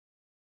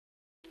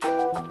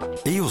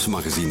EOS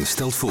Magazine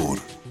stelt voor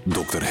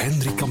Dokter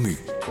Hendrik Cammu.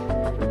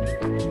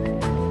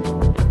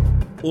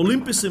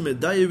 Olympische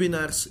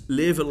medaillewinnaars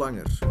leven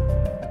langer.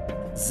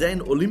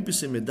 Zijn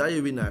Olympische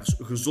medaillewinnaars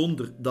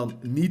gezonder dan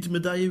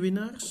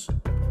niet-medaillewinnaars?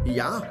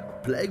 Ja,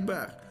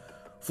 blijkbaar.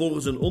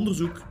 Volgens een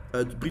onderzoek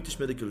uit British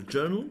Medical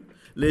Journal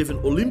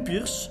leven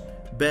Olympiërs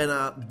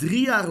bijna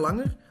 3 jaar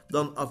langer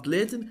dan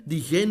atleten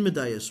die geen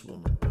medailles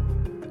wonnen.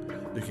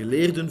 De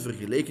geleerden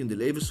vergeleken de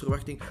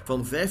levensverwachting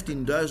van 15.174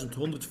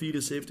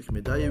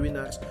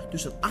 medaillewinnaars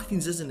tussen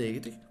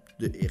 1896,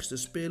 de eerste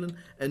Spelen,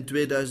 en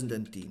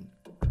 2010.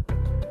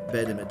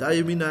 Bij de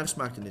medaillewinnaars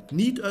maakte het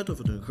niet uit of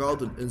het een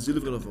gouden, een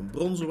zilveren of een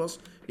bronzen was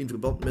in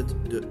verband met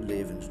de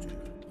levensduur.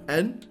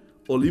 En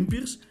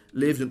Olympiërs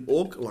leefden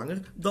ook langer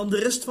dan de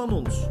rest van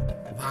ons.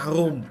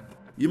 Waarom?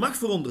 Je mag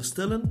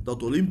veronderstellen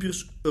dat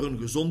Olympiërs er een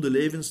gezonde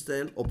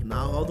levensstijl op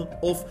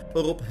nahouden of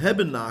erop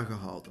hebben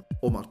nagehouden.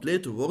 Om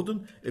atleet te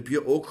worden heb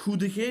je ook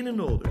goede genen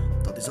nodig.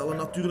 Dat is al een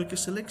natuurlijke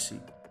selectie.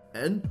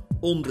 En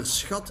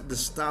onderschat de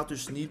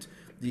status niet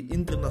die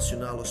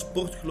internationale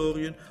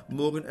sportglorieën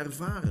mogen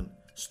ervaren.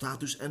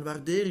 Status en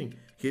waardering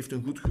geeft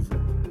een goed gevoel.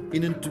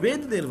 In een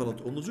tweede deel van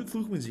het onderzoek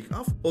vroeg men zich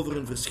af of er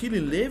een verschil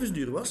in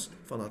levensduur was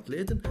van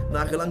atleten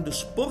naar gelang de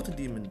sport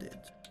die men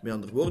deed. Met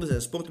andere woorden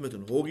zijn sporten met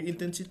een hoge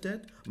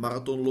intensiteit,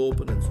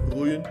 marathonlopen en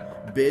roeien,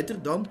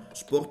 beter dan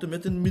sporten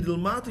met een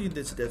middelmatige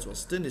intensiteit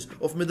zoals tennis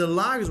of met een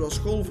lage zoals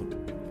golfen.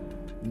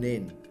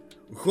 Nee,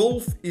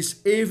 golf is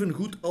even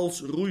goed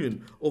als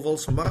roeien of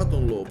als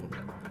marathonlopen,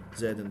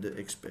 zeiden de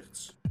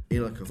experts. In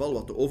elk geval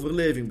wat de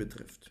overleving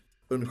betreft.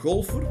 Een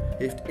golfer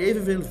heeft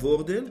evenveel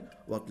voordeel,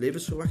 wat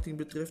levensverwachting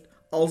betreft,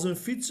 als een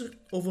fietser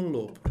of een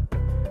loper.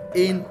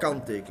 Eén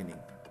kanttekening.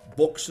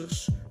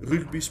 Boksers,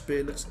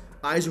 rugbyspelers,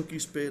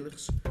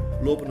 ijshockeyspelers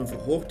lopen een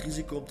verhoogd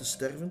risico om te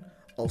sterven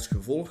als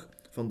gevolg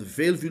van de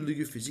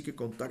veelvuldige fysieke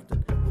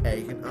contacten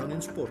eigen aan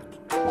hun sport.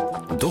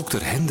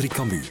 Dokter Hendrik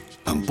Cammu,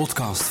 een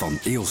podcast van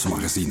EOS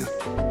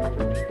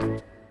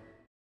Magazine.